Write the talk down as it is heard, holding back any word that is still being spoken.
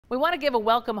We want to give a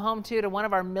welcome home to one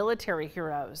of our military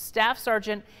heroes. Staff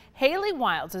Sergeant Hailie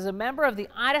Wilds is a member of the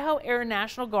Idaho Air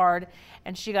National Guard,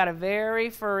 and she got a very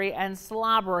furry and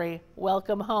slobbery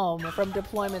welcome home from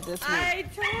deployment this week. I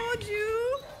told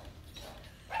you.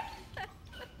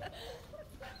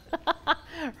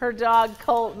 Her dog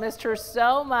Colt missed her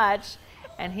so much,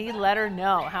 and he let her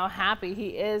know how happy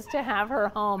he is to have her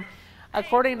home.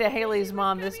 According to Hailie's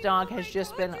mom, this dog has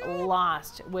just been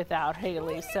lost without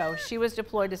Hailie. So she was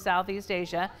deployed to Southeast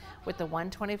Asia with the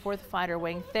 124th Fighter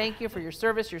Wing. Thank you for your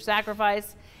service, your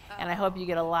sacrifice, and I hope you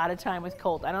get a lot of time with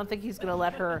Colt. I don't think he's going to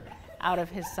let her out of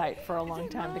his sight for a long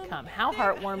time to come. How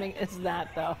heartwarming is that,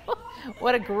 though?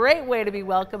 What a great way to be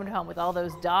welcomed home with all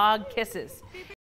those dog kisses.